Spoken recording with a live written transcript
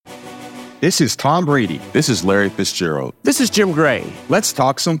This is Tom Brady. This is Larry Fitzgerald. This is Jim Gray. Let's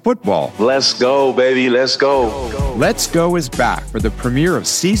talk some football. Let's go, baby. Let's go. Let's Go is back for the premiere of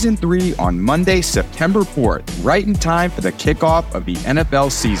Season 3 on Monday, September 4th, right in time for the kickoff of the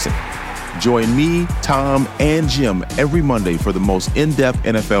NFL season. Join me, Tom, and Jim every Monday for the most in-depth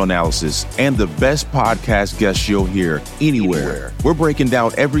NFL analysis and the best podcast guests you'll hear anywhere. We're breaking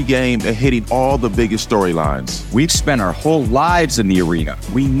down every game and hitting all the biggest storylines. We've spent our whole lives in the arena.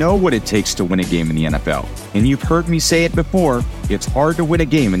 We know what it takes to win a game in the NFL. And you've heard me say it before, it's hard to win a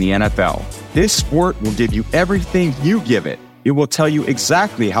game in the NFL. This sport will give you everything you give it. It will tell you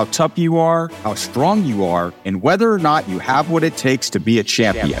exactly how tough you are, how strong you are, and whether or not you have what it takes to be a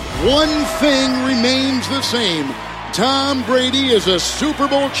champion. One thing remains the same. Tom Brady is a Super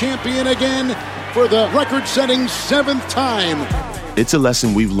Bowl champion again for the record-setting 7th time. It's a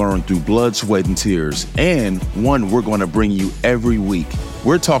lesson we've learned through blood, sweat, and tears, and one we're going to bring you every week.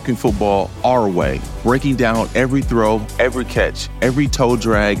 We're talking football our way, breaking down every throw, every catch, every toe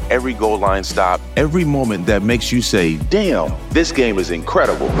drag, every goal line stop, every moment that makes you say, damn, this game is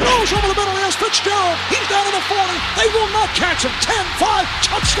incredible. Goes over the middle, here's Fitzgerald. He's down to the 40. They will not catch him. 10-5,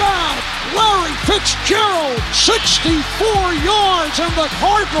 touchdown. Larry Fitzgerald, 64 yards, and the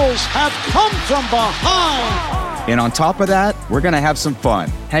Cardinals have come from behind. And on top of that, we're going to have some fun,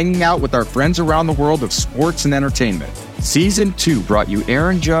 hanging out with our friends around the world of sports and entertainment. Season 2 brought you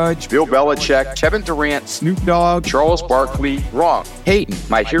Aaron Judge, Bill Belichick, Kevin Durant, Snoop Dogg, Charles Barkley, Gronk, Peyton,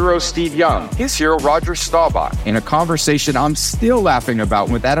 my hero Steve Young, his hero Roger Staubach, and a conversation I'm still laughing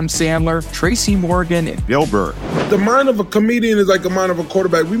about with Adam Sandler, Tracy Morgan, and Bill Burr. The mind of a comedian is like the mind of a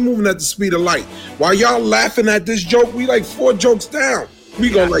quarterback. We moving at the speed of light. While y'all laughing at this joke, we like 4 jokes down.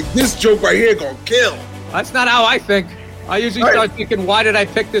 We go like, this joke right here gonna kill. That's not how I think. I usually start thinking, why did I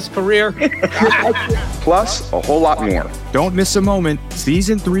pick this career? Plus, a whole lot more. Don't miss a moment.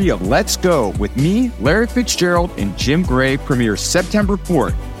 Season 3 of Let's Go with me, Larry Fitzgerald, and Jim Gray premieres September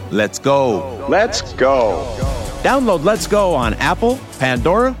 4th. Let's go. Let's go. Download Let's Go on Apple,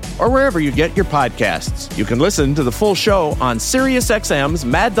 Pandora, or wherever you get your podcasts. You can listen to the full show on SiriusXM's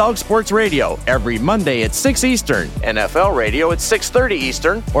Mad Dog Sports Radio every Monday at 6 Eastern, NFL Radio at 6:30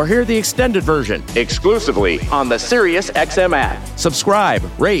 Eastern, or hear the extended version exclusively on the SiriusXM app. Subscribe,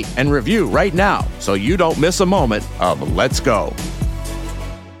 rate, and review right now so you don't miss a moment of Let's Go.